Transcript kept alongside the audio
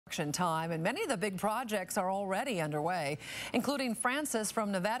Time, and many of the big projects are already underway, including Francis from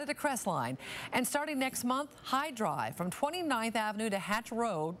Nevada to Crestline. And starting next month, High Drive from 29th Avenue to Hatch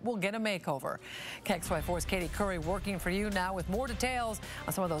Road will get a makeover. KXY4's Caiti Currey working for you now with more details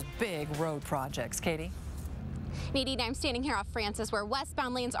on some of those big road projects. Caiti? Nadine, I'm standing here off Francis where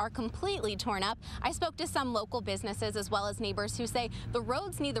westbound lanes are completely torn up. I spoke to some local businesses as well as neighbors who say the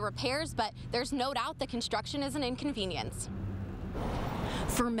roads need the repairs, but there's no doubt the construction is an inconvenience.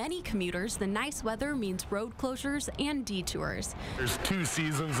 For many commuters, the nice weather means road closures and detours. There's two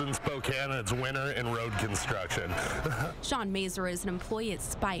seasons in Spokane. It's winter and road construction. Sean Mazer is an employee at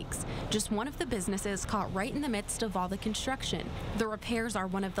Spikes, just one of the businesses caught right in the midst of all the construction. The repairs are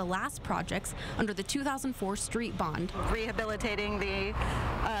one of the last projects under the 2004 street bond. Rehabilitating the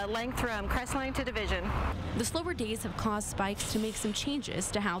length from Crestline to Division. The slower days have caused Spikes to make some changes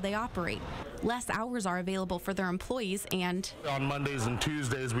to how they operate. Less hours are available for their employees, and on Mondays and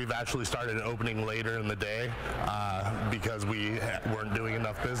Tuesdays we've actually started opening later in the day because we weren't doing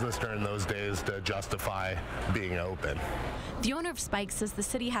enough business during those days to justify being open. The owner of Spikes says the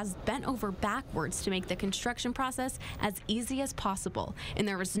city has bent over backwards to make the construction process as easy as possible, and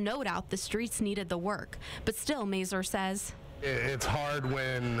there is no doubt the streets needed the work. But still, Mazer says, it's hard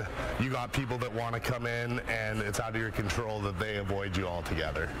when you got people that want to come in and it's out of your control that they avoid you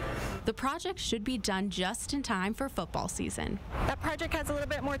altogether. The project should be done just in time for football season. That project has a little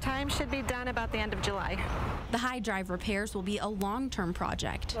bit more time, should be done about the end of July. The High Drive repairs will be a long-term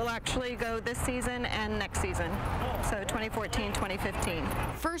project. We'll actually go this season and next season, so 2014, 2015.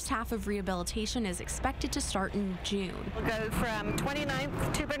 First half of rehabilitation is expected to start in June. We'll go from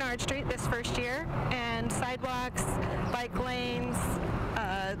 29th to Bernard Street this first year, and sidewalks, bike lanes,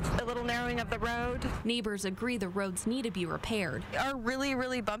 a little narrowing of the road. Neighbors agree the roads need to be repaired. Are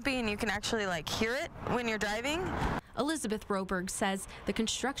really bumpy and you can actually hear it when you're driving. Elizabeth Roberg says the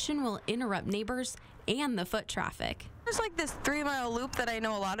construction will interrupt neighbors and the foot traffic. There's this 3-mile loop that I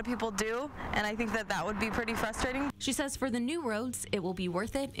know a lot of people do, and I think that would be pretty frustrating. She says for the new roads, it will be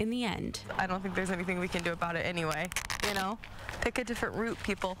worth it in the end. I don't think there's anything we can do about it anyway. Pick a different route,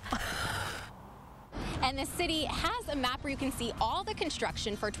 people. And the city has a map where you can see all the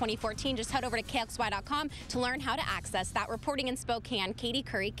construction for 2014. Just head over to KXY.com to learn how to access that. Reporting in Spokane, Caiti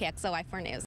Currey, KXLY4 News.